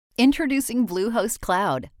Introducing Bluehost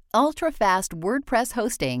Cloud, ultra-fast WordPress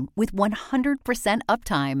hosting with 100%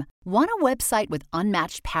 uptime. Want a website with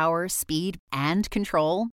unmatched power, speed, and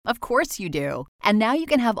control? Of course you do. And now you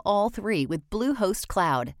can have all three with Bluehost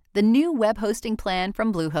Cloud, the new web hosting plan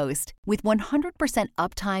from Bluehost. With 100%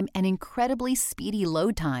 uptime and incredibly speedy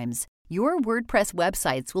load times, your WordPress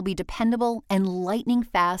websites will be dependable and lightning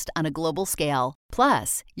fast on a global scale.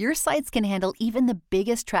 Plus, your sites can handle even the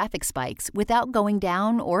biggest traffic spikes without going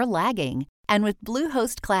down or lagging. And with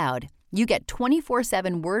Bluehost Cloud, you get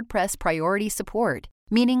 24/7 WordPress priority support,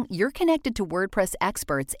 meaning you're connected to WordPress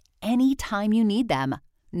experts anytime you need them.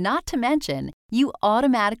 Not to mention, you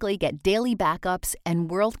automatically get daily backups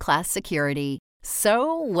and world-class security.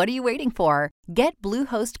 So, what are you waiting for? Get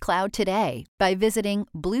Bluehost Cloud today by visiting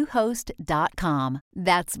Bluehost.com.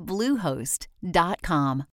 That's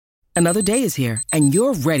Bluehost.com. Another day is here, and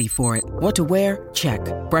you're ready for it. What to wear? Check.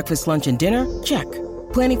 Breakfast, lunch, and dinner? Check.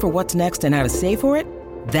 Planning for what's next and how to save for it?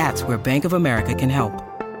 That's where Bank of America can help.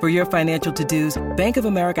 For your financial to-dos, Bank of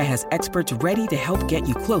America has experts ready to help get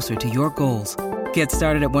you closer to your goals. Get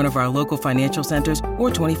started at one of our local financial centers or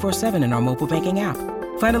 24/7 in our mobile banking app.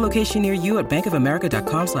 Find a location near you at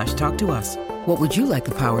bankofamerica.com/talktous. What would you like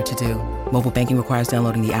the power to do? Mobile banking requires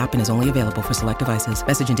downloading the app and is only available for select devices.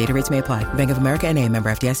 Message and data rates may apply. Bank of America N.A.,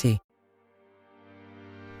 member FDIC.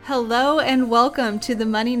 Hello and welcome to the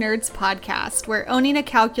Money Nerds podcast, where owning a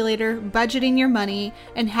calculator, budgeting your money,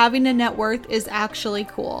 and having a net worth is actually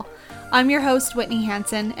cool. I'm your host, Whitney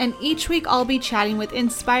Hansen, and each week I'll be chatting with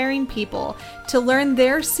inspiring people to learn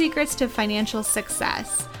their secrets to financial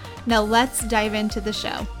success. Now let's dive into the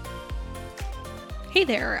show. Hey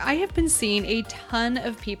there, I have been seeing a ton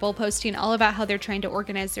of people posting all about how they're trying to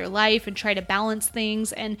organize their life and try to balance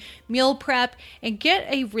things and meal prep and get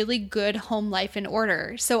a really good home life in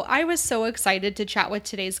order. So I was so excited to chat with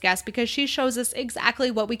today's guest because she shows us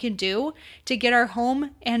exactly what we can do to get our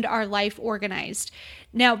home and our life organized.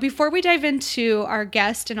 Now, before we dive into our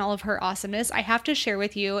guest and all of her awesomeness, I have to share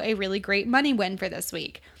with you a really great money win for this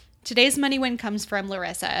week. Today's money win comes from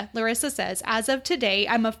Larissa. Larissa says, as of today,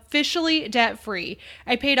 I'm officially debt-free.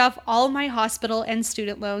 I paid off all my hospital and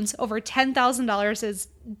student loans. Over $10,000 is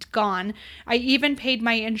gone. I even paid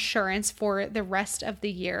my insurance for the rest of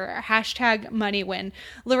the year. Hashtag money win.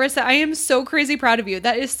 Larissa, I am so crazy proud of you.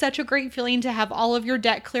 That is such a great feeling to have all of your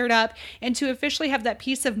debt cleared up and to officially have that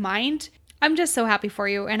peace of mind. I'm just so happy for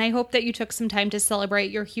you, and I hope that you took some time to celebrate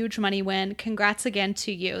your huge money win. Congrats again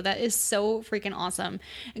to you. That is so freaking awesome.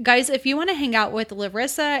 Guys, if you want to hang out with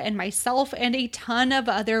Larissa and myself and a ton of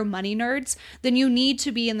other money nerds, then you need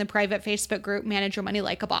to be in the private Facebook group, Manage Your Money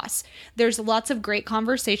Like a Boss. There's lots of great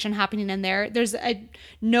conversation happening in there. There's a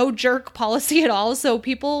no jerk policy at all, so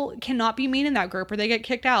people cannot be mean in that group or they get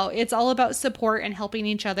kicked out. It's all about support and helping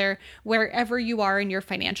each other wherever you are in your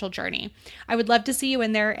financial journey. I would love to see you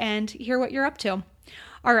in there and hear what you're up to.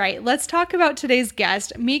 All right, let's talk about today's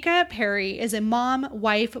guest. Mika Perry is a mom,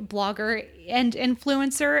 wife, blogger, and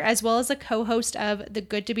influencer, as well as a co-host of the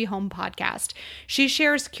Good to Be Home podcast. She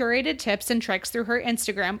shares curated tips and tricks through her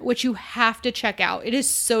Instagram, which you have to check out. It is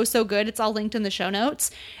so good. It's all linked in the show notes,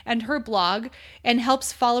 and her blog, and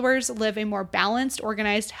helps followers live a more balanced,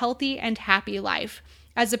 organized, healthy, and happy life.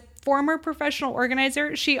 As a former professional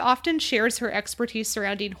organizer, she often shares her expertise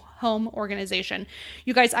surrounding home organization.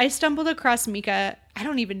 You guys, I stumbled across Mika, I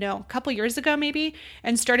don't even know, a couple years ago maybe,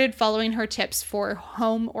 and started following her tips for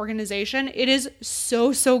home organization. It is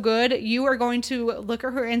so good. You are going to look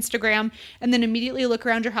at her Instagram and then immediately look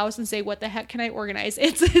around your house and say, what the heck can I organize?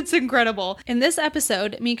 It's incredible. In this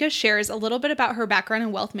episode, Mika shares a little bit about her background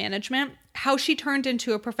in wealth management, how she turned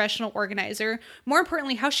into a professional organizer, more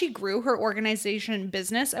importantly, how she grew her organization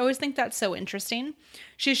business. I always think that's so interesting.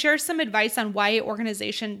 She shares some advice on why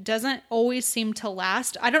organization doesn't always seem to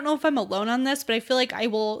last. I don't know if I'm alone on this, but I feel like I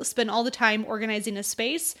will spend all the time organizing a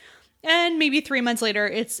space and maybe 3 months later,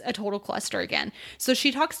 it's a total cluster again. So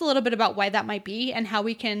she talks a little bit about why that might be and how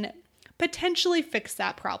we can potentially fix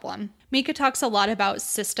that problem. Mika talks a lot about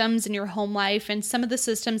systems in your home life and some of the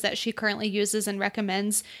systems that she currently uses and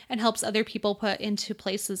recommends and helps other people put into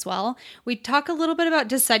place as well. We talk a little bit about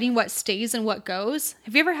deciding what stays and what goes.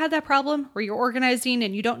 Have you ever had that problem where you're organizing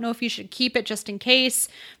and you don't know if you should keep it just in case,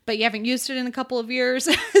 but you haven't used it in a couple of years?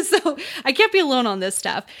 So I can't be alone on this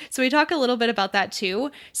stuff. So we talk a little bit about that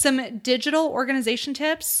too. Some digital organization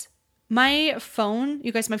tips, My phone,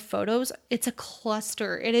 you guys, my photos, it's a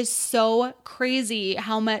cluster. It is so crazy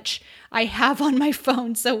how much I have on my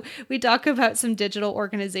phone. So we talk about some digital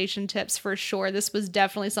organization tips for sure. This was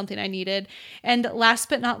definitely something I needed. And last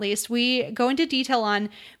but not least, we go into detail on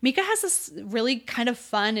Mika has this really kind of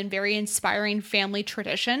fun and very inspiring family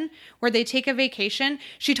tradition where they take a vacation.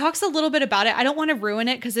 She talks a little bit about it. I don't want to ruin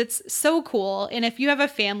it because it's so cool. And if you have a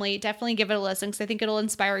family, definitely give it a listen because I think it'll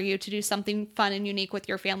inspire you to do something fun and unique with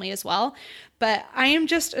your family as well. But I am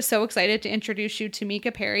just so excited to introduce you to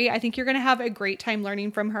Mika Perry. I think you're going to have a great time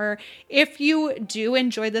learning from her. If you do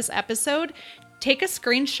enjoy this episode, take a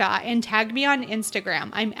screenshot and tag me on Instagram.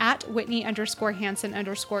 I'm at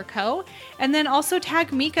Whitney_Hansen_co. And then also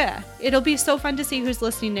tag Mika. It'll be so fun to see who's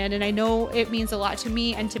listening in. And I know it means a lot to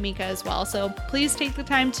me and to Mika as well. So please take the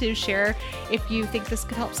time to share if you think this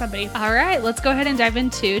could help somebody. All right, let's go ahead and dive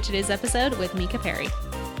into today's episode with Mika Perry.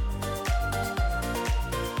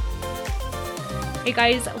 Hey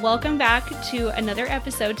guys, welcome back to another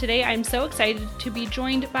episode. Today I'm so excited to be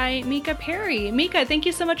joined by Mika Perry. Mika, thank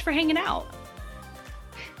you so much for hanging out.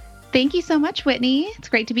 Thank you so much, Whitney. It's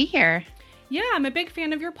great to be here. Yeah, I'm a big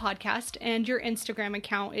fan of your podcast, and your Instagram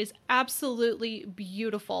account is absolutely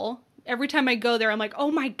beautiful. Every time I go there, I'm like,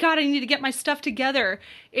 oh my God, I need to get my stuff together.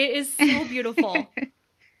 It is so beautiful.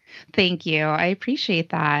 Thank you. I appreciate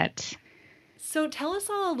that. So tell us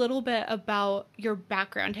all a little bit about your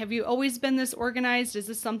background. Have you always been this organized? Is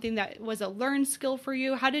this something that was a learned skill for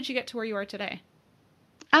you? How did you get to where you are today?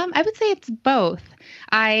 I would say it's both.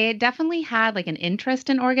 I definitely had like an interest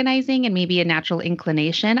in organizing and maybe a natural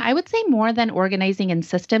inclination. I would say more than organizing in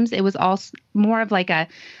systems, it was also more of like a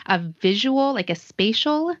visual, like a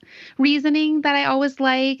spatial reasoning that I always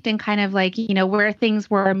liked and kind of like, you know, where things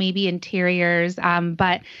were, maybe interiors.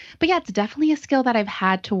 But yeah, it's definitely a skill that I've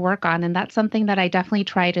had to work on. And that's something that I definitely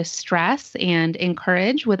try to stress and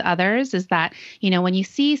encourage with others is that, you know, when you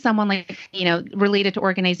see someone like, you know, related to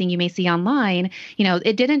organizing, you may see online, you know,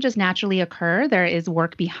 it didn't just naturally occur. There is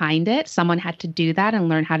work behind it. Someone had to do that and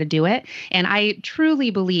learn how to do it. And I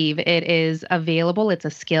truly believe it is available. It's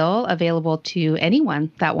a skill available to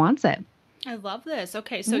anyone that wants it. I love this.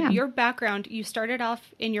 Okay. So your background, you started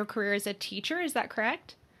off in your career as a teacher. Is that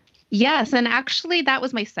correct? Yes. And actually, that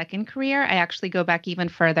was my second career. I actually go back even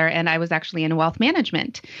further, and I was actually in wealth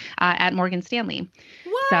management at Morgan Stanley.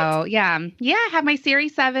 What? So, I have my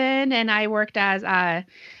Series 7, and I worked as kind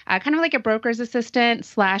of like a broker's assistant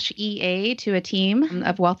 / EA to a team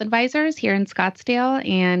of wealth advisors here in Scottsdale,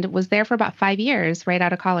 and was there for about 5 years right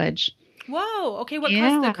out of college. Whoa. Okay. What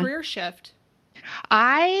caused the career shift?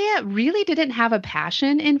 I really didn't have a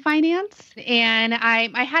passion in finance, and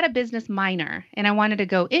I had a business minor and I wanted to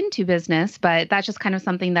go into business, but that's just kind of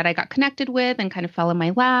something that I got connected with and kind of fell in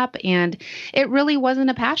my lap, and it really wasn't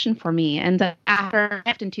a passion for me. And after I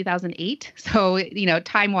left in 2008, so, you know,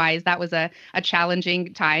 time-wise, that was a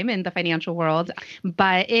challenging time in the financial world,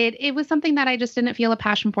 but it was something that I just didn't feel a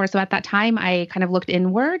passion for. So at that time, I kind of looked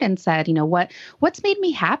inward and said, you know, what's made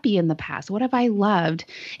me happy in the past? What have I loved?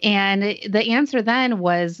 And the answer then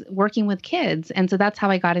was working with kids. And so that's how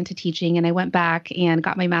I got into teaching. And I went back and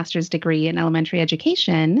got my master's degree in elementary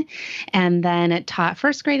education and then taught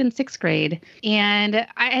first grade and sixth grade. And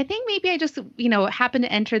I think maybe I just, you know, happened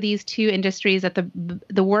to enter these two industries at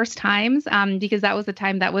the worst times because that was a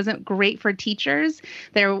time that wasn't great for teachers.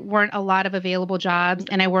 There weren't a lot of available jobs.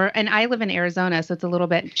 And I live in Arizona, so it's a little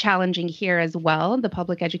bit challenging here as well, the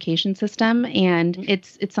public education system. And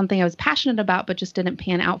it's something I was passionate about, but just didn't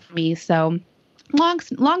pan out for me. So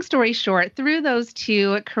long story short, through those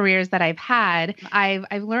two careers that I've had,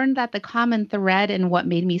 I've learned that the common thread in what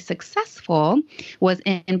made me successful was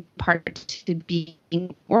in part to being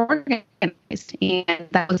organized, and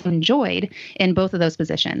that was enjoyed in both of those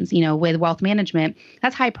positions. You know, with wealth management,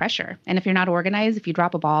 that's high pressure, and if you're not organized, if you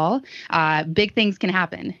drop a ball, big things can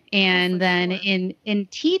happen. And then in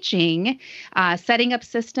teaching, setting up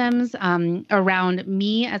systems around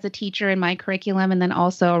me as a teacher in my curriculum, and then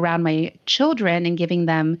also around my children, and giving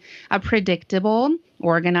them a predictable,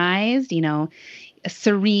 organized, you know, a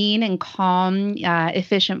serene and calm,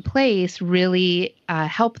 efficient place really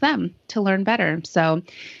help them to learn better. So,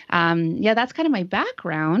 that's kind of my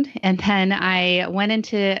background. And then I went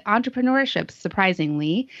into entrepreneurship,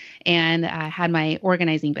 surprisingly, and had my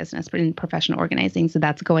organizing business in professional organizing. So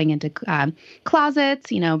that's going into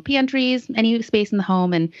closets, you know, pantries, any space in the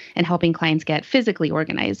home, and helping clients get physically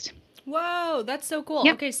organized. Whoa, that's so cool.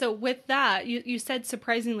 Yep. Okay, so with that, you said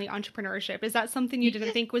surprisingly entrepreneurship. Is that something you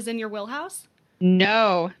didn't think was in your wheelhouse?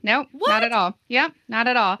 No, not at all. Yep, not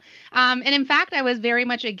at all. And in fact, I was very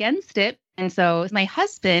much against it And so my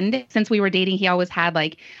husband, since we were dating, he always had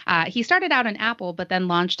he started out in Apple, but then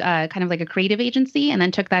launched kind of like a creative agency and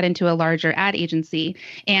then took that into a larger ad agency.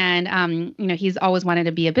 And, he's always wanted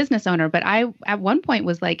to be a business owner. But I, at one point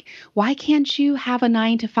was like, why can't you have a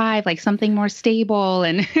 9 to 5, like something more stable?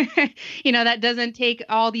 And, that doesn't take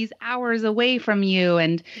all these hours away from you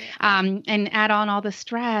and add on all the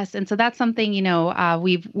stress. And so that's something,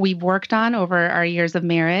 we've worked on over our years of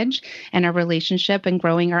marriage and our relationship and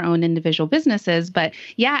growing our own individual businesses. But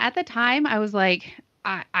yeah, at the time I was like,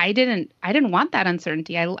 I didn't want that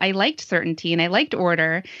uncertainty. I liked certainty and I liked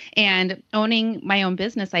order, and owning my own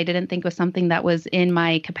business, I didn't think was something that was in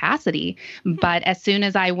my capacity. But as soon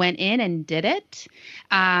as I went in and did it,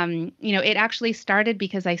 it actually started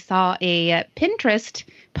because I saw a Pinterest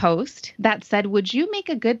post that said, would you make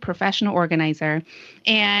a good professional organizer?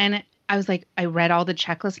 And I was like, I read all the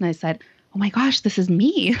checklists and I said, oh my gosh, this is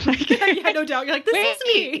me. Yeah, no doubt. You're like, this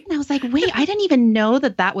is me. And I was like, wait, I didn't even know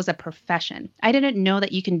that was a profession. I didn't know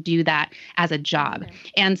that you can do that as a job. Okay.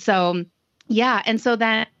 And so, yeah. And so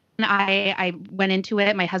then I went into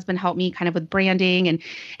it. My husband helped me kind of with branding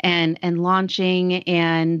and launching.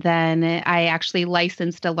 And then I actually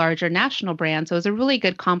licensed a larger national brand. So it was a really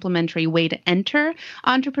good complementary way to enter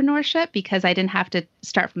entrepreneurship because I didn't have to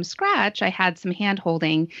start from scratch. I had some hand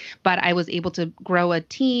holding, but I was able to grow a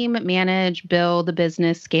team, manage, build the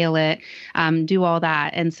business, scale it, do all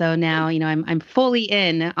that. And so now, I'm fully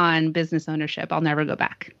in on business ownership. I'll never go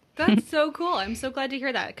back. That's so cool. I'm so glad to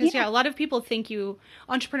hear that. Because, a lot of people think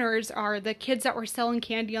entrepreneurs are the kids that were selling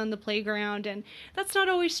candy on the playground, and that's not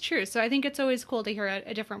always true. So I think it's always cool to hear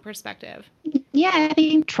a different perspective. Yeah, I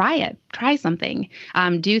think try it. Try something.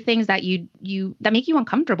 Do things that that make you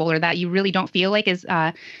uncomfortable or that you really don't feel like is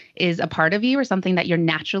a part of you or something that you're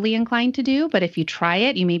naturally inclined to do. But if you try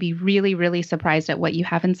it, you may be really, really surprised at what you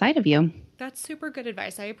have inside of you. That's super good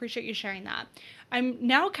advice. I appreciate you sharing that. I'm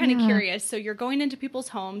now kind of curious. So you're going into people's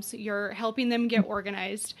homes, you're helping them get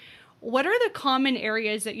organized. What are the common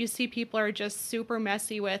areas that you see people are just super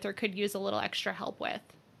messy with or could use a little extra help with?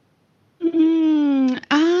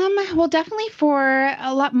 Well, definitely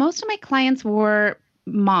most of my clients were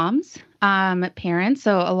moms, parents.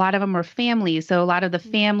 So a lot of them were families. So a lot of the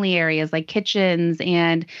family areas like kitchens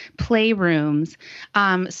and playrooms,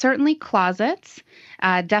 certainly closets,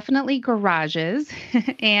 definitely garages.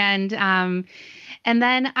 And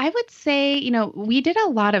then I would say, we did a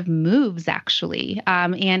lot of moves actually,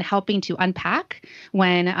 and helping to unpack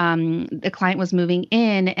when the client was moving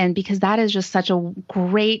in. And because that is just such a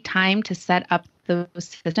great time to set up those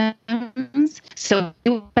systems. So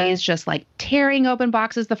it's just like tearing open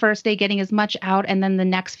boxes the first day, getting as much out, and then the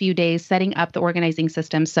next few days setting up the organizing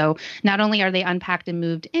system. So not only are they unpacked and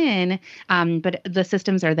moved in, but the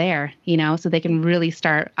systems are there, so they can really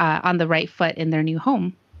start on the right foot in their new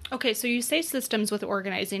home. Okay, so you say systems with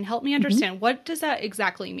organizing. Help me understand. What does that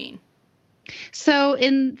exactly mean? So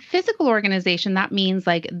in physical organization, that means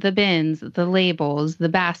like the bins, the labels, the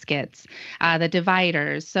baskets, the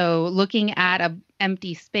dividers. So looking at an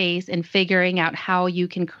empty space and figuring out how you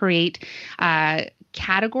can create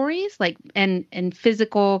categories and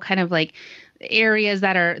physical kind of like areas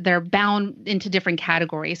they're bound into different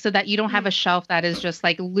categories so that you don't have a shelf that is just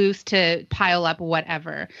like loose to pile up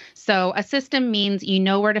whatever. So a system means you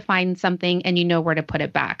know where to find something and you know where to put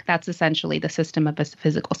it back. That's essentially the system of a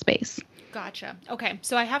physical space. Gotcha. Okay.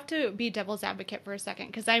 So I have to be devil's advocate for a second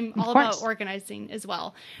because I'm all about organizing as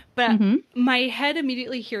well. But my head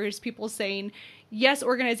immediately hears people saying, yes,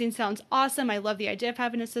 organizing sounds awesome. I love the idea of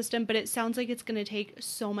having a system, but it sounds like it's going to take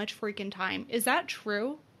so much freaking time. Is that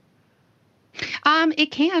true?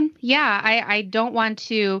 It can. Yeah. I don't want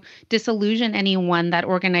to disillusion anyone that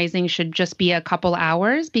organizing should just be a couple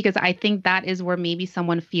hours because I think that is where maybe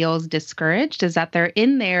someone feels discouraged is that they're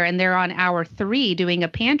in there and they're on hour 3 doing a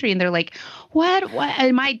pantry and they're like, what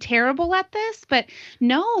am I terrible at this? But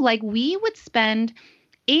no, like we would spend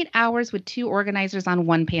 8 hours with 2 organizers on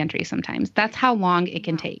one pantry sometimes. That's how long it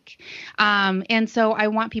can take. And so I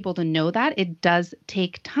want people to know that it does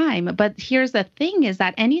take time. But here's the thing is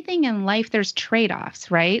that anything in life, there's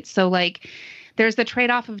trade-offs, right? So like there's the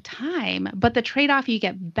trade-off of time, but the trade-off you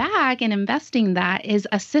get back in investing that is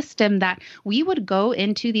a system that we would go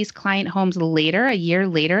into these client homes later, a year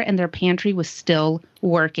later, and their pantry was still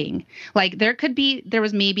working. Like there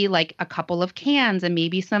was maybe like a couple of cans and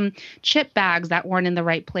maybe some chip bags that weren't in the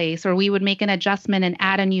right place, or we would make an adjustment and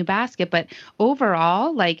add a new basket. But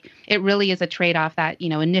overall, like it really is a trade-off that,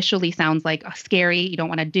 initially sounds like scary. You don't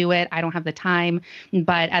want to do it. I don't have the time.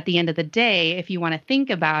 But at the end of the day, if you want to think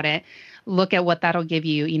about it, look at what that'll give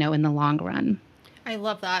you, in the long run. I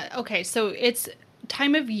love that. Okay. So it's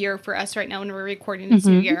time of year for us right now when we're recording this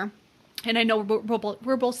new year. And I know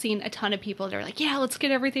we're both seeing a ton of people that are like, yeah, let's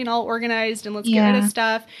get everything all organized and let's get rid of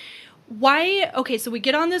stuff. Why? Okay, so we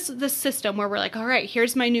get on this system where we're like, all right,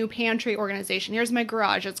 here's my new pantry organization. Here's my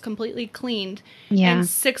garage. It's completely cleaned. Yeah. And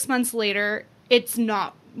 6 months later, it's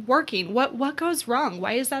not working. What goes wrong?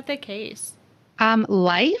 Why is that the case?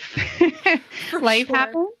 Life. Life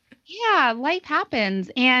happens. Yeah, life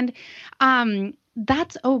happens. And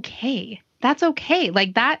that's okay. That's okay.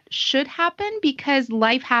 Like that should happen because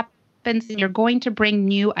life happens and you're going to bring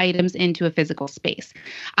new items into a physical space.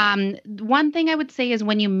 One thing I would say is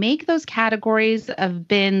when you make those categories of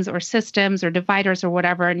bins or systems or dividers or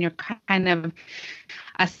whatever, and you're kind of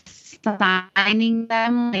assigning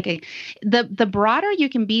them, like the broader you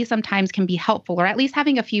can be sometimes can be helpful, or at least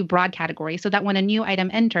having a few broad categories so that when a new item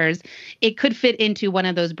enters, it could fit into one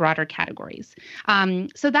of those broader categories.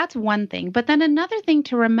 So that's one thing. But then another thing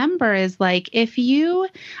to remember is like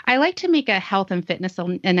I like to make a health and fitness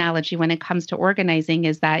analogy when it comes to organizing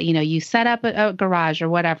is that, you set up a garage or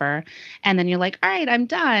whatever, and then you're like, all right, I'm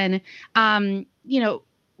done.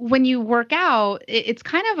 When you work out, it's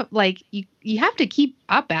kind of like you have to keep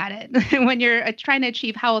up at it. When you're trying to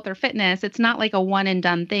achieve health or fitness, it's not like a one and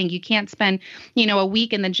done thing. You can't spend, a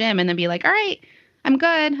week in the gym and then be like, all right, I'm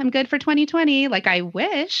good for 2020. Like I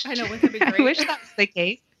wish. I know, wouldn't that be great? I wish that was the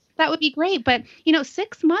case. That would be great. But,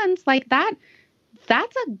 6 months like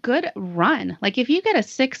that's a good run. Like if you get a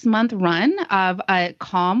 6-month run of a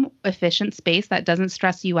calm, efficient space that doesn't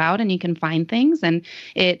stress you out and you can find things and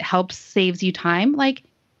it saves you time, like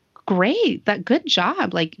great, good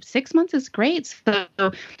job. Like 6 months is great.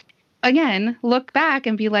 So again, look back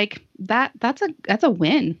and be like, that's a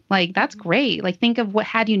win. Like that's great. Like think of what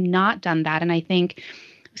had you not done that. And I think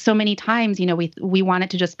so many times, we want it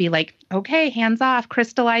to just be like, okay, hands off,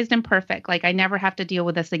 crystallized and perfect. Like I never have to deal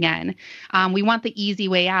with this again. We want the easy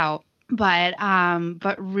way out, but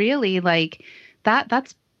really like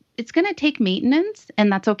that's it's going to take maintenance,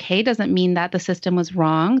 and that's okay. Doesn't mean that the system was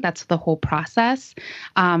wrong. That's the whole process.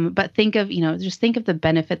 But think of the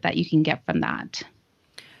benefit that you can get from that.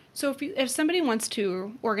 So if somebody wants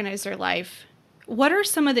to organize their life, what are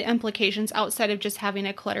some of the implications outside of just having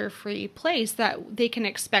a clutter-free place that they can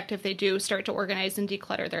expect if they do start to organize and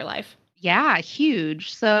declutter their life? Yeah,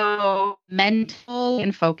 huge. So mental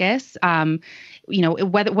and focus,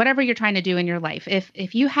 whatever you're trying to do in your life,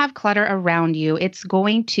 if you have clutter around you, it's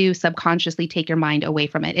going to subconsciously take your mind away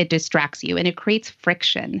from it. It distracts you and it creates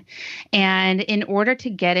friction. And in order to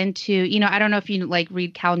get into, I don't know if you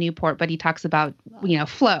read Cal Newport, but he talks about,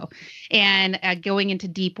 flow and going into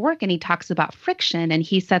deep work, and he talks about friction, and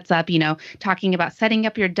he sets up, talking about setting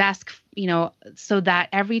up your desk, so that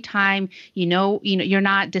every time, you're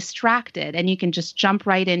not distracted and you can just jump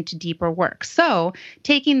right into deeper work. So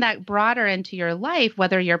taking that broader into your life,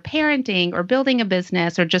 whether you're parenting or building a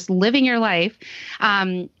business or just living your life,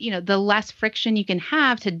 the less friction you can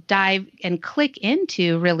have to dive and click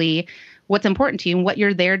into really what's important to you and what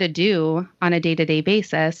you're there to do on a day-to-day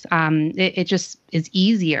basis. It just is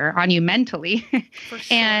easier on you mentally. For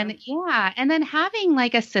sure. And then having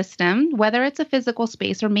like a system, whether it's a physical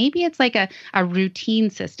space or maybe it's like a routine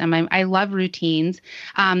system. I love routines.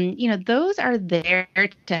 Those are there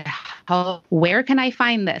to help. Where can I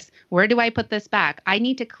find this? Where do I put this back? I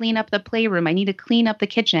need to clean up the playroom. I need to clean up the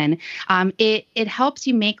kitchen. It helps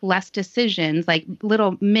you make less decisions, like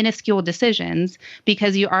little minuscule decisions,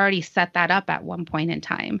 because you already set that up at one point in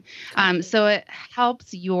time. So it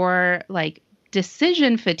helps your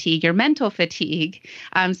decision fatigue, your mental fatigue.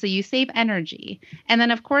 So you save energy. And then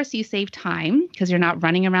of course you save time because you're not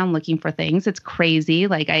running around looking for things. It's crazy.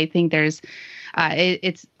 I think there's,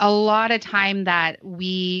 it's a lot of time that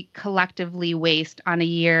we collectively waste on a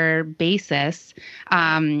year basis.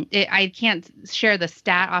 I can't share the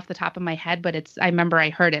stat off the top of my head, but I remember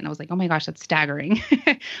I heard it and I was like, oh my gosh, that's staggering.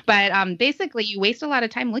 But basically you waste a lot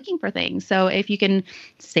of time looking for things. So if you can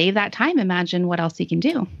save that time, imagine what else you can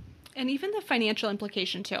do. And even the financial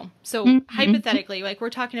implication too. So hypothetically, we're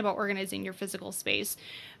talking about organizing your physical space,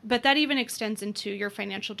 but that even extends into your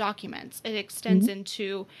financial documents. It extends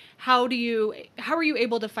into how are you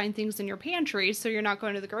able to find things in your pantry so you're not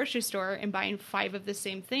going to the grocery store and buying 5 of the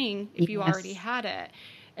same thing if you already had it.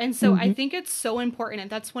 And so I think it's so important. And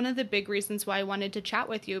that's one of the big reasons why I wanted to chat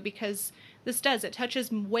with you, because it touches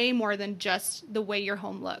way more than just the way your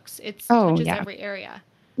home looks. It touches every area.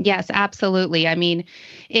 Yes, absolutely. I mean,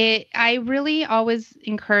 I really always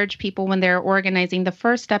encourage people when they're organizing, the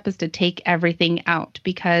first step is to take everything out,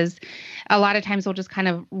 because a lot of times we'll just kind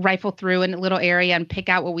of rifle through a little area and pick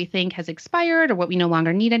out what we think has expired or what we no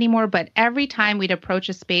longer need anymore. But every time we'd approach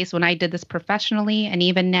a space, when I did this professionally, and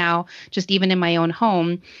even now, just even in my own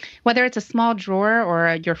home, whether it's a small drawer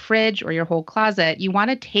or your fridge or your whole closet, you want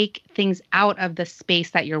to take things out of the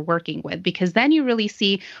space that you're working with, because then you really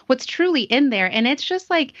see what's truly in there. And it's just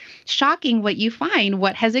like shocking what you find,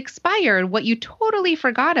 what has expired, what you totally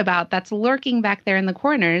forgot about that's lurking back there in the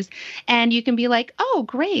corners. And you can be like, oh,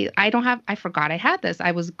 great. I forgot I had this.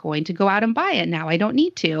 I was going to go out and buy it. Now I don't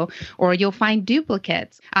need to. Or you'll find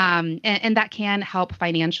duplicates. And that can help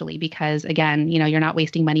financially because, again, you're not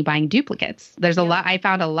wasting money buying duplicates. There's a lot. I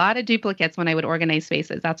found a lot of duplicates when I would organize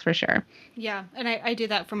spaces. That's for sure. Yeah. And I do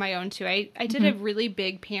that for my own too. I did a really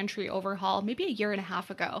big pantry overhaul maybe a year and a half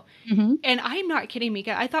ago. And I'm not kidding,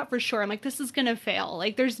 Mika. I thought for sure, I'm like, this is going to fail.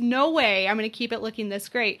 Like, there's no way I'm going to keep it looking this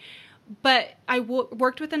great. But I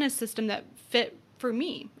worked within a system that fit for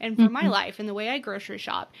me and for my life and the way I grocery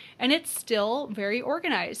shop. And it's still very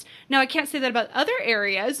organized. Now, I can't say that about other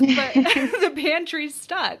areas, but the pantry's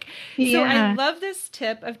stuck. Yeah. So I love this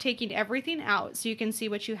tip of taking everything out so you can see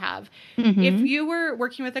what you have. If you were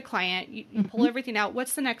working with a client, you pull everything out.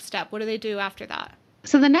 What's the next step? What do they do after that?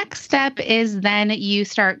 So the next step is then you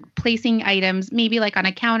start placing items, maybe like on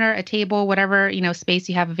a counter, a table, whatever, space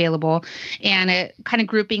you have available, and kind of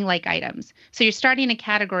grouping like items. So you're starting to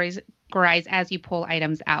categorize as you pull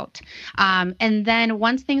items out. And then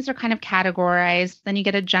once things are kind of categorized, then you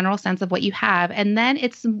get a general sense of what you have. And then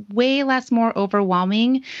it's way less more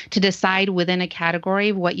overwhelming to decide within a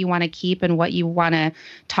category what you want to keep and what you want to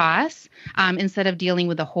toss, instead of dealing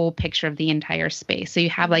with the whole picture of the entire space. So you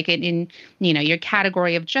have like your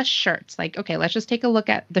category of just shirts, like, okay, let's just take a look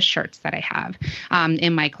at the shirts that I have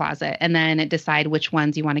in my closet, and then decide which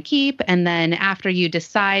ones you want to keep. And then after you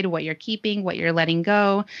decide what you're keeping, what you're letting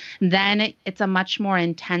go, then it's a much more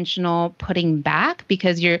intentional putting back,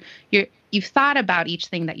 because you've thought about each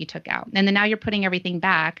thing that you took out, and then now you're putting everything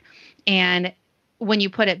back. And when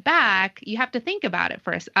you put it back, you have to think about it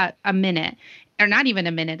for a minute, or not even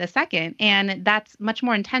a minute, a second. And that's much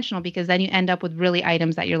more intentional, because then you end up with really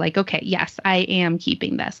items that you're like, okay, yes, I am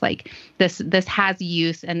keeping this. Like this has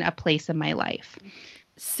use and a place in my life.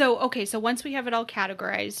 So once we have it all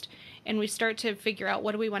categorized and we start to figure out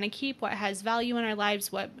what do we want to keep, what has value in our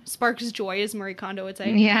lives, what sparks joy, as Marie Kondo would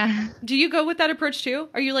say. Yeah. Do you go with that approach too?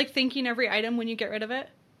 Are you like thinking every item when you get rid of it?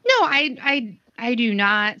 No, I do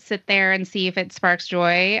not sit there and see if it sparks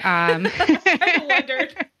joy. I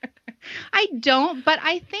wondered. I don't, but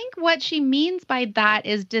I think what she means by that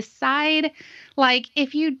is decide, like,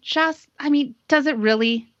 if you just, does it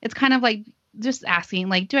really? It's kind of like just asking,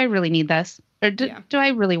 like, do I really need this? Or do I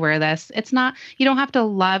really wear this? It's not, you don't have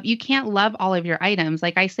to you can't love all of your items.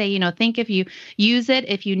 Like I say, think if you use it,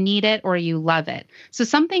 if you need it, or you love it. So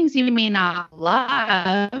some things you may not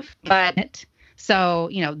love, but so,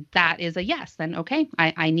 that is a yes. Then, okay,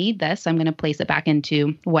 I need this. I'm going to place it back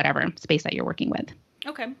into whatever space that you're working with.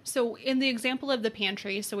 Okay. So in the example of the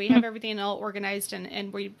pantry, so we have everything all organized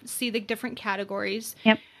and we see the different categories.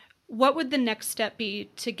 Yep. What would the next step be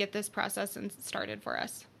to get this process started for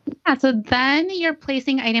us? Yeah, so then you're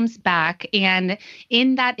placing items back, and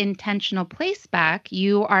in that intentional place back,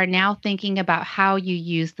 you are now thinking about how you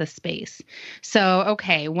use the space. So,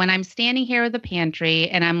 okay, when I'm standing here at the pantry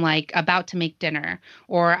and I'm like about to make dinner,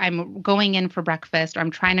 or I'm going in for breakfast, or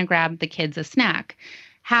I'm trying to grab the kids a snack,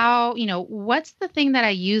 what's the thing that I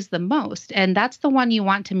use the most? And that's the one you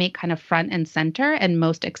want to make kind of front and center and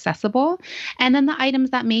most accessible. And then the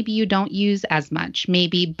items that maybe you don't use as much,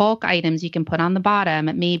 maybe bulk items you can put on the bottom,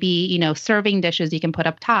 maybe, serving dishes you can put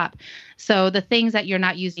up top. So the things that you're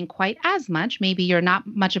not using quite as much, maybe you're not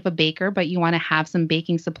much of a baker, but you want to have some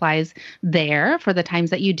baking supplies there for the times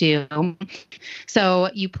that you do. So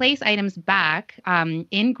you place items back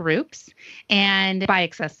in groups and by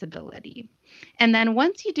accessibility. And then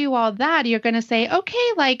once you do all that, you're going to say,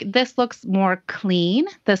 okay, like this looks more clean.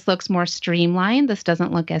 This looks more streamlined. This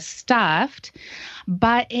doesn't look as stuffed.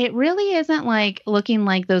 But it really isn't like looking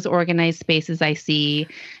like those organized spaces I see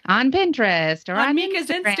on Pinterest or on Mika's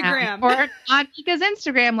Instagram. Or on Mika's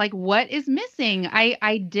Instagram. Like, what is missing?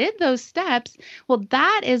 I did those steps. Well,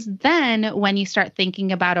 that is then when you start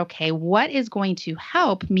thinking about, okay, what is going to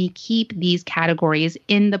help me keep these categories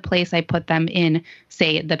in the place I put them in,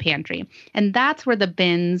 say, the pantry. And And that's where the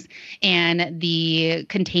bins and the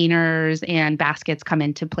containers and baskets come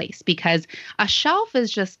into place, because a shelf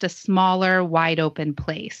is just a smaller, wide open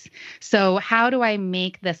place. So how do I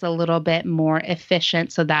make this a little bit more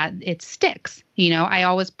efficient so that it sticks? I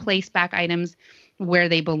always place back items where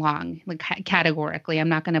they belong, like categorically. I'm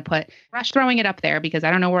not going to rush throwing it up there because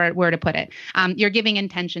I don't know where to put it. You're giving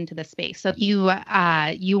intention to the space. So you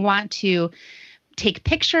want to take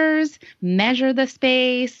pictures, measure the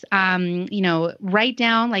space, write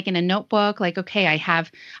down like in a notebook, like, okay, I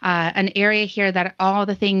have an area here that all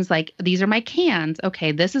the things, like these are my cans.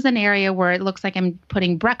 Okay, this is an area where it looks like I'm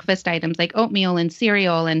putting breakfast items like oatmeal and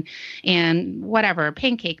cereal and whatever,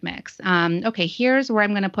 pancake mix. Okay, here's where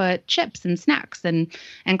I'm going to put chips and snacks and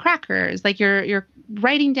crackers. Like you're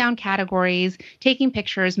writing down categories, taking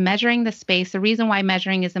pictures, measuring the space. The reason why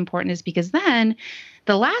measuring is important is because then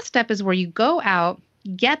the last step is where you go out,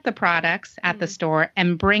 get the products at the store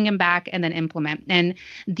and bring them back and then implement. And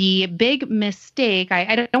the big mistake,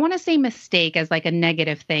 I don't want to say mistake as like a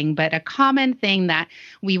negative thing, but a common thing that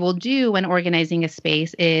we will do when organizing a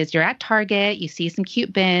space is you're at Target, you see some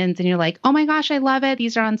cute bins and you're like, oh my gosh, I love it.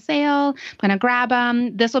 These are on sale. I'm going to grab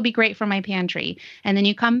them. This will be great for my pantry. And then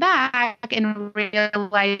you come back and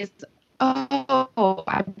realize, oh,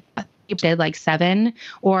 I did like 7,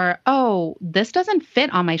 or, oh, this doesn't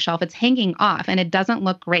fit on my shelf. It's hanging off and it doesn't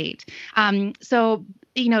look great. So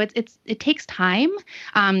it takes time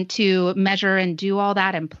to measure and do all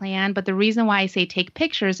that and plan. But the reason why I say take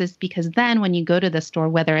pictures is because then when you go to the store,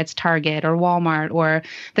 whether it's Target or Walmart or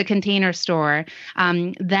the Container Store,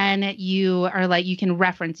 then you are like, you can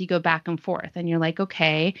reference, you go back and forth and you're like,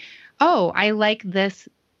 okay, oh, I like this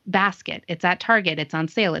basket. It's at Target. It's on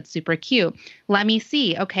sale. It's super cute. Let me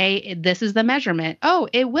see. Okay, this is the measurement. Oh,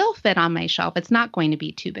 it will fit on my shelf. It's not going to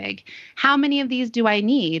be too big. How many of these do I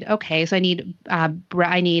need? Okay, so I need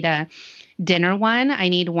a dinner one. I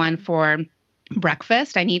need one for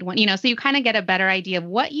breakfast. I need one, so you kind of get a better idea of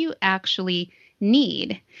what you actually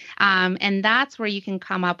need. And that's where you can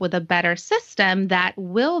come up with a better system that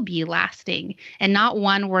will be lasting and not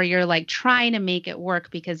one where you're like trying to make it work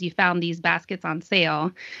because you found these baskets on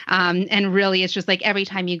sale. And really it's just like every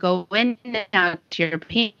time you go in and out to your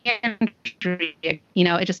pantry,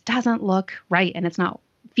 it just doesn't look right and it's not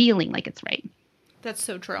feeling like it's right. That's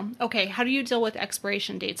so true. Okay. How do you deal with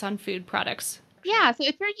expiration dates on food products? Yeah. So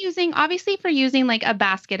if you're using like a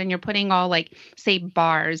basket and you're putting all like, say,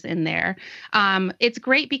 bars in there, it's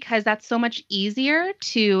great because that's so much easier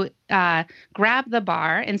to grab the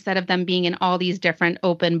bar instead of them being in all these different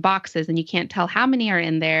open boxes and you can't tell how many are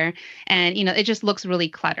in there. And, it just looks really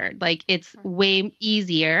cluttered. Like it's way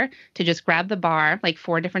easier to just grab the bar, like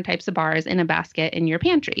 4 different types of bars in a basket in your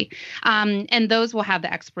pantry. And those will have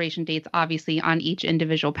the expiration dates, obviously, on each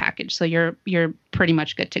individual package. So you're pretty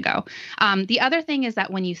much good to go. The other thing is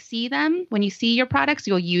that when you see your products,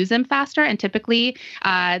 you'll use them faster. And typically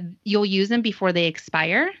you'll use them before they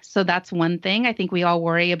expire. So that's one thing. I think we all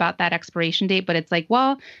worry about that expiration date, but it's like,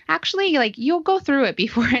 well, actually, like you'll go through it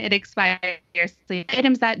before it expires. So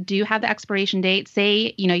items that do have the expiration date,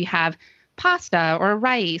 say, you have pasta or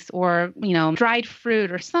rice or, dried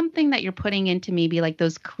fruit or something that you're putting into maybe like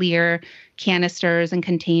those clear canisters and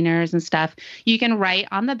containers and stuff, you can write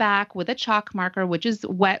on the back with a chalk marker, which is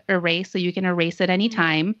wet erase. So you can erase at any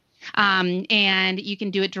time. And you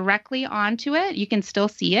can do it directly onto it. You can still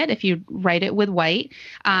see it if you write it with white.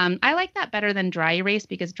 I like that better than dry erase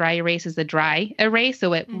because dry erase is a dry erase.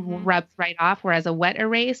 So it rubs right off, whereas a wet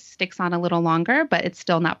erase sticks on a little longer, but it's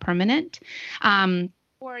still not permanent.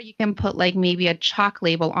 Or you can put like maybe a chalk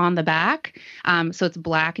label on the back. So it's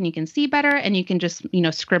black and you can see better and you can just,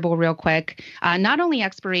 scribble real quick, not only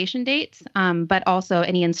expiration dates, but also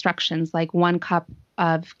any instructions like 1 cup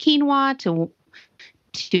of quinoa to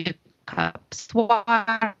 2 cups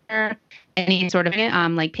water, any sort of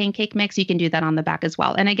like pancake mix, you can do that on the back as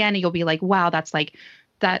well. And again, you'll be like, wow,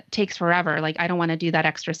 that takes forever. Like, I don't want to do that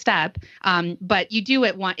extra step. But you do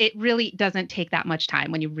it it really doesn't take that much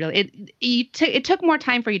time when you really, it took more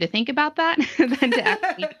time for you to think about that than to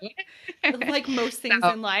actually do it. Like most things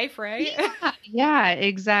in life, right? Yeah,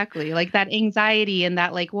 exactly. Like that anxiety and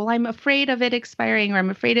that like, well, I'm afraid of it expiring or I'm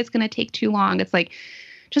afraid it's going to take too long. It's like,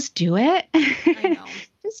 just do it. I know.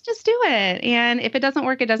 just do it. And if it doesn't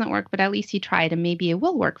work, it doesn't work, but at least you tried and maybe it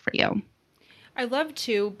will work for you. I love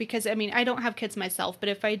to, because I don't have kids myself, but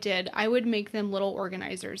if I did, I would make them little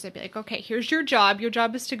organizers. I'd be like, okay, here's your job. Your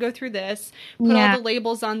job is to go through this, put all the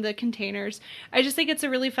labels on the containers. I just think it's a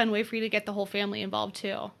really fun way for you to get the whole family involved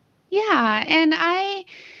too. Yeah. And I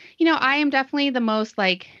am definitely the most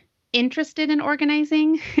like interested in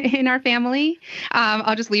organizing in our family.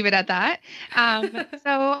 I'll just leave it at that.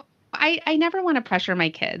 So I never want to pressure my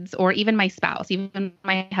kids or even my spouse, even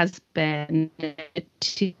my husband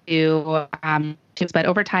but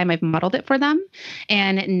over time I've modeled it for them.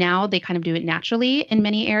 And now they kind of do it naturally in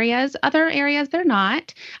many areas. Other areas they're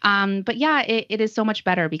not. But yeah, it is so much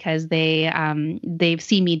better because they've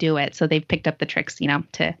seen me do it. So they've picked up the tricks,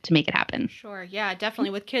 to make it happen. Sure. Yeah,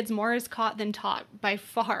 definitely. With kids, more is caught than taught by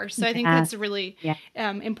far. So I think that's really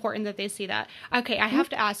important that they see that. Okay. I have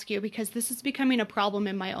to ask you, because this is becoming a problem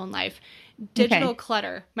in my own life. Digital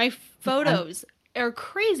clutter. My photos are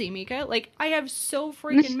crazy, Mika. Like, I have so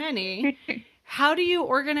freaking many. How do you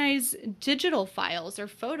organize digital files or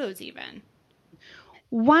photos even?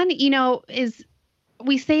 One, is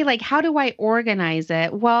we say, like, how do I organize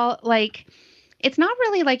it? Well, like, it's not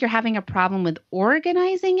really like you're having a problem with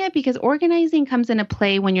organizing it, because organizing comes into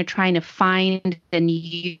play when you're trying to find and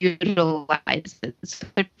utilize it. So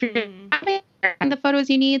if you're having the photos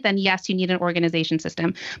you need, then yes, you need an organization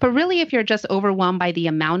system. But really, if you're just overwhelmed by the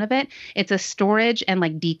amount of it, it's a storage and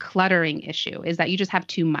like decluttering issue, is that you just have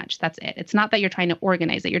too much. That's it. It's not that you're trying to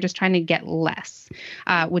organize it. You're just trying to get less,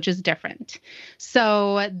 which is different.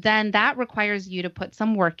 So then that requires you to put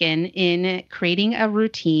some work in creating a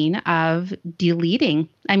routine of deleting.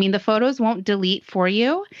 I mean, the photos won't delete for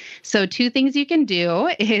you. So 2 things you can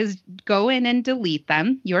do is go in and delete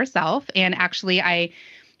them yourself. And actually, I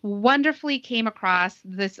wonderfully came across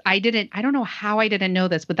this. I don't know how I didn't know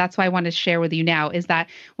this, but that's why I want to share with you now, is that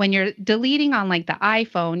when you're deleting on like the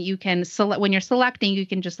iPhone, you can select, when you're selecting, you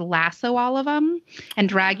can just lasso all of them and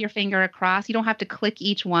drag your finger across. You don't have to click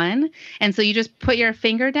each one. And so you just put your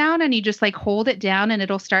finger down and you just like hold it down and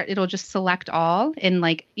it'll just select all. And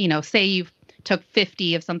like, say you've took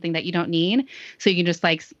 50 of something that you don't need. So you can just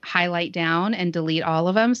like highlight down and delete all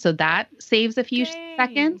of them. So that saves a few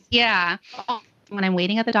seconds. Yeah. When I'm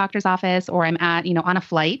waiting at the doctor's office or I'm at, on a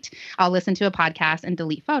flight, I'll listen to a podcast and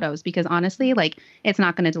delete photos, because honestly, like, it's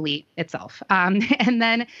not going to delete itself. And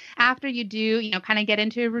then after you do, kind of get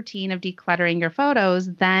into a routine of decluttering your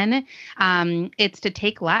photos, then it's to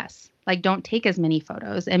take less. Like, don't take as many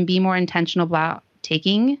photos and be more intentional about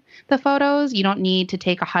taking the photos. You don't need to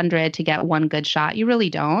take 100 to get one good shot. You really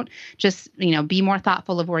don't. Just, be more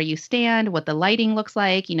thoughtful of where you stand, what the lighting looks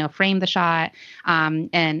like, frame the shot,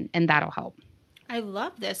 and that'll help. I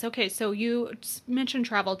love this. Okay, so you mentioned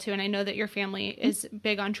travel too, and I know that your family is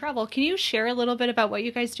big on travel. Can you share a little bit about what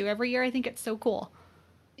you guys do every year? I think it's so cool.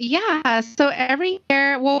 Yeah, so every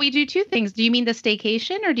year, well, we do 2 things. Do you mean the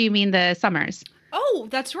staycation or do you mean the summers? Oh,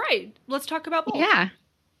 that's right. Let's talk about both. Yeah.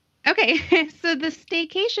 Okay, so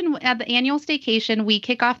the annual staycation, we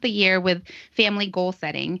kick off the year with family goal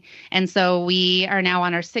setting. And so we are now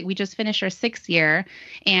on we just finished our 6th year,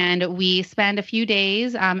 and we spend a few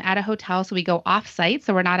days at a hotel. So we go off-site,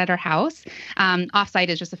 so we're not at our house.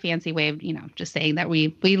 Off-site is just a fancy way of, just saying that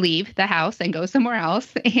we leave the house and go somewhere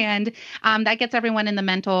else. And that gets everyone in the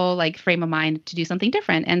mental like frame of mind to do something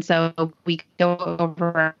different. And so we go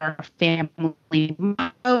over our family, we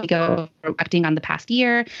go reflecting on the past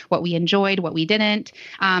year, what we enjoyed, what we didn't,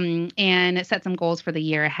 and set some goals for the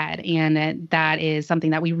year ahead. And that is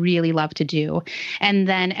something that we really love to do. And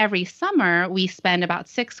then every summer, we spend about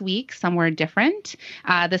 6 weeks somewhere different.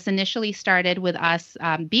 This initially started with us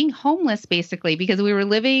being homeless, basically, because we were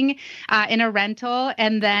living in a rental,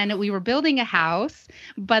 and then we were building a house,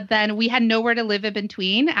 but then we had nowhere to live in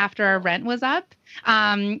between after our rent was up.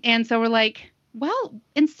 And so we're like, well,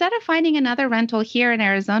 instead of finding another rental here in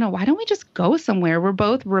Arizona, why don't we just go somewhere? We're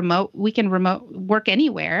both remote. We can remote work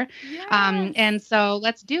anywhere. Yes. And so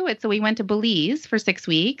let's do it. So we went to Belize for 6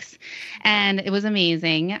 weeks, and it was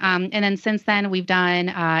amazing. And then since then, we've done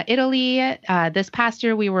Italy. This past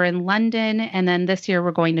year, we were in London. And then this year,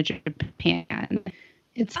 we're going to Japan.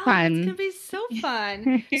 It's fun. It's going to be so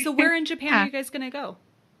fun. So where in Japan are you guys going to go?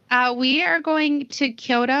 We are going to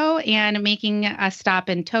Kyoto and making a stop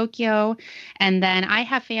in Tokyo. And then I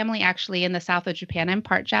have family actually in the south of Japan. I'm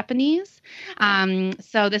part Japanese.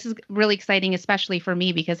 So this is really exciting, especially for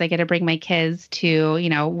me, because I get to bring my kids to,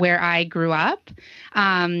 where I grew up,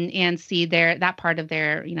 and see that part of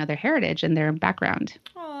their, their heritage and their background.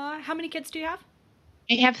 Aw, how many kids do you have?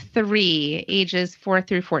 I have 3, ages 4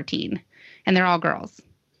 through 14, and they're all girls.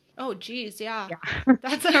 Oh, geez. Yeah.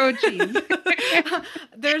 That's so geez.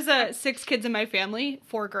 There's 6 kids in my family,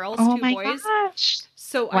 4 girls, 2 boys. Gosh.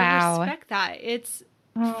 So wow. I respect that. It's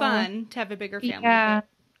fun to have a bigger family. Yeah.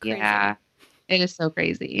 Yeah. It is so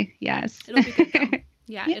crazy. Yes. It'll be good though.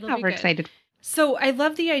 Yeah, it'll be good. We're excited. So I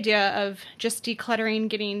love the idea of just decluttering,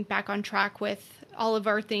 getting back on track with all of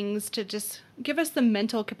our things to just give us the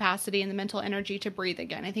mental capacity and the mental energy to breathe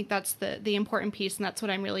again. I think that's the important piece, and that's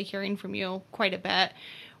what I'm really hearing from you quite a bit.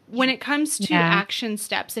 when it comes to Yeah. action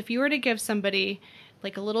steps, if you were to give somebody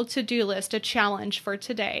like a little to-do list, a challenge for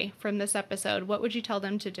today from this episode, what would you tell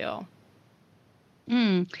them to do?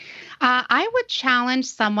 I would challenge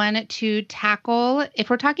someone to tackle, if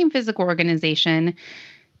we're talking physical organization,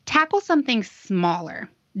 tackle something smaller.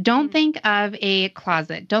 Don't think of a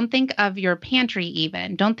closet. Don't think of your pantry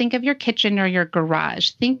even. Don't think of your kitchen or your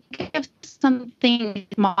garage. Think of something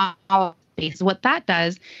small. Space. What that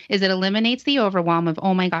does is it eliminates the overwhelm of,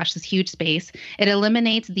 oh my gosh, this huge space. It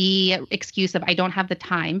eliminates the excuse of, I don't have the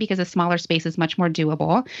time, because a smaller space is much more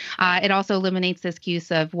doable. It also eliminates the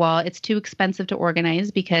excuse of, well, it's too expensive to organize,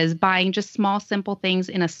 because buying just small, simple things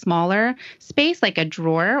in a smaller space, like a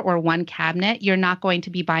drawer or one cabinet, you're not going to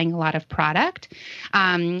be buying a lot of product.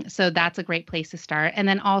 So that's a great place to start. And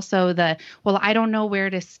then also well, I don't know where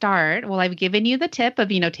to start. Well, I've given you the tip of,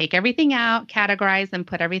 take everything out, categorize, and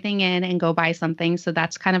put everything in and go buy something. So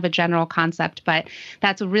that's kind of a general concept, but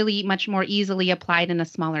that's really much more easily applied in a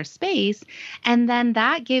smaller space. And then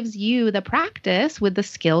that gives you the practice with the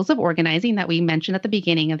skills of organizing that we mentioned at the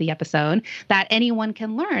beginning of the episode that anyone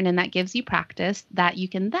can learn. And that gives you practice that you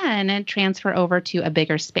can then transfer over to a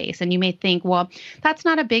bigger space. And you may think, well, that's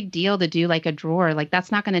not a big deal to do like a drawer. Like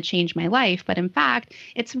that's not going to change my life. But in fact,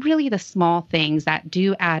 it's really the small things that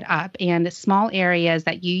do add up, and small areas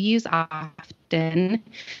that you use often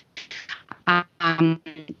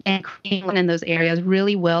and creating in those areas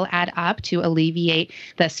really will add up to alleviate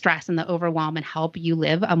the stress and the overwhelm and help you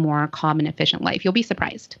live a more calm and efficient life. You'll be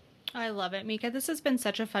surprised. I love it, Mika. This has been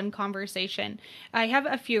such a fun conversation. I have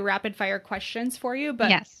a few rapid fire questions for you, but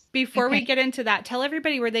Yes. before we Okay. get into that, tell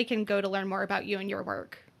everybody where they can go to learn more about you and your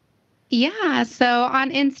work. Yeah. So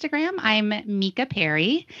on Instagram, I'm Mika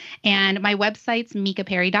Perry, and my website's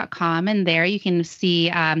mikaperry.com. And there you can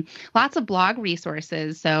see lots of blog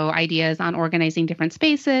resources. So ideas on organizing different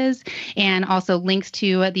spaces, and also links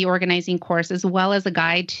to the organizing course, as well as a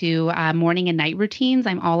guide to morning and night routines.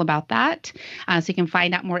 I'm all about that. So you can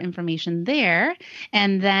find out more information there.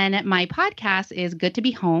 And then my podcast is Good to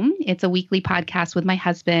Be Home. It's a weekly podcast with my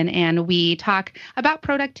husband, and we talk about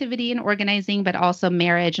productivity and organizing, but also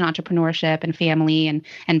marriage and entrepreneurship and family and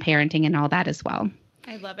parenting and all that as well.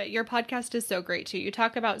 I love it. Your podcast is so great too. You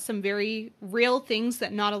talk about some very real things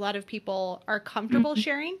that not a lot of people are comfortable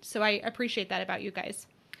sharing. So I appreciate that about you guys.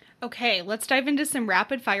 Okay, let's dive into some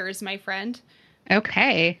rapid fires, my friend.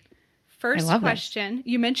 Okay. First love question,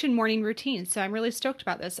 you mentioned morning routines, so I'm really stoked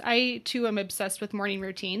about this. I, too, am obsessed with morning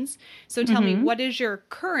routines. So tell me, what is your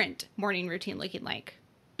current morning routine looking like?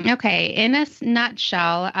 Okay. In a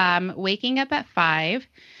nutshell, waking up at 5.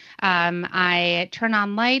 I turn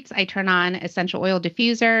on lights. I turn on essential oil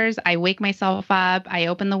diffusers. I wake myself up. I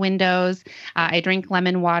open the windows. I drink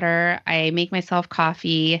lemon water. I make myself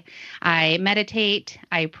coffee. I meditate.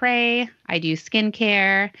 I pray. I do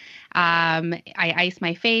skincare. I ice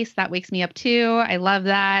my face. That wakes me up too. I love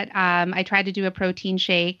that. I try to do a protein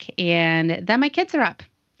shake, and then my kids are up.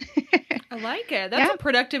 I like it. That's a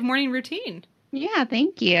productive morning routine. Yeah,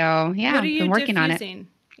 thank you. Yeah, What are you been working on it. diffusing?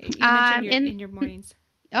 You mentioned in your mornings.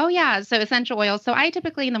 Oh, yeah. So essential oils. So I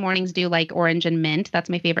typically in the mornings do like orange and mint. That's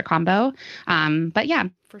my favorite combo. But yeah.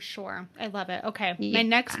 For sure. I love it. Okay. Yeah. My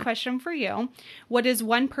next question for you. What is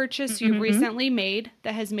one purchase you recently made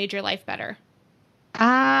that has made your life better?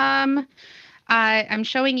 I'm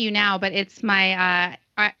showing you now, but it's my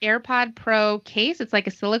AirPod Pro case. It's like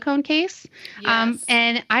a silicone case. Yes.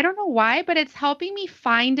 And I don't know why, but it's helping me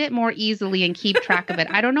find it more easily and keep track of it.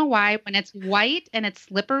 I don't know why. When it's white and it's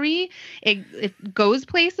slippery, it goes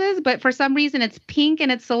places, but for some reason it's pink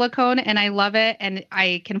and it's silicone, and I love it and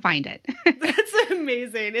I can find it. That's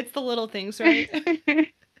amazing. It's the little things, right?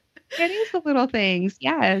 It is the little things.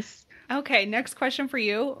 Yes. Okay. Next question for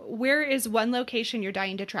you. Where is one location you're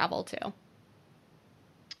dying to travel to?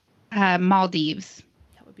 Maldives.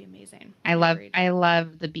 That would be amazing. I Agreed.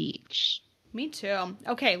 love the beach. Me too.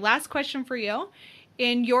 Okay. Last question for you.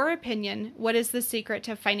 In your opinion, what is the secret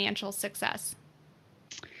to financial success?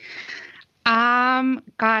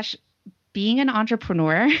 Gosh, being an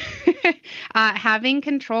entrepreneur, having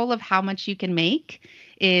control of how much you can make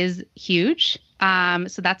is huge.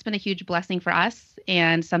 So that's been a huge blessing for us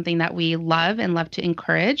and something that we love and love to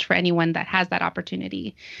encourage for anyone that has that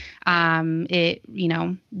opportunity.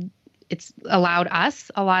 It's allowed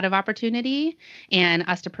us a lot of opportunity and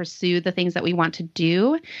us to pursue the things that we want to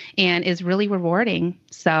do, and is really rewarding.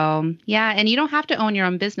 So yeah, and you don't have to own your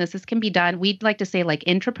own business. This can be done. We'd like to say like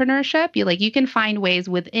intrapreneurship. You can find ways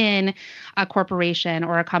within a corporation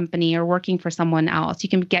or a company or working for someone else. You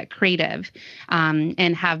can get creative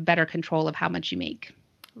and have better control of how much you make.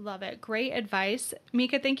 Love it. Great advice.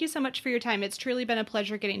 Mika, thank you so much for your time. It's truly been a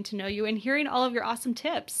pleasure getting to know you and hearing all of your awesome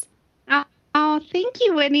tips. Oh, thank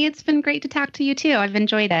you, Whitney. It's been great to talk to you too. I've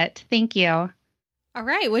enjoyed it. Thank you. All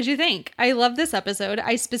right. What'd you think? I love this episode.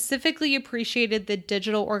 I specifically appreciated the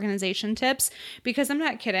digital organization tips because I'm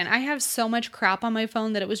not kidding. I have so much crap on my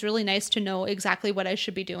phone that it was really nice to know exactly what I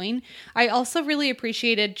should be doing. I also really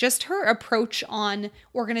appreciated just her approach on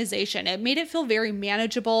organization. It made it feel very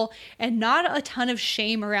manageable and not a ton of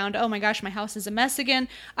shame around, oh my gosh, my house is a mess again.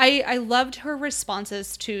 I loved her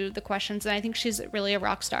responses to the questions, and I think she's really a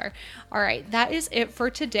rock star. All right. That is it for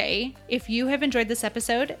today. If you have enjoyed this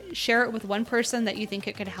episode, share it with one person that you think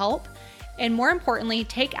it could help. And more importantly,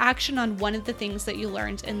 take action on one of the things that you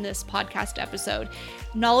learned in this podcast episode.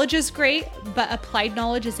 Knowledge is great, but applied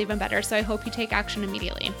knowledge is even better. So I hope you take action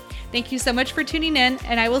immediately. Thank you so much for tuning in,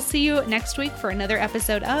 and I will see you next week for another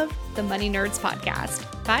episode of the Money Nerds Podcast.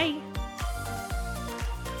 Bye.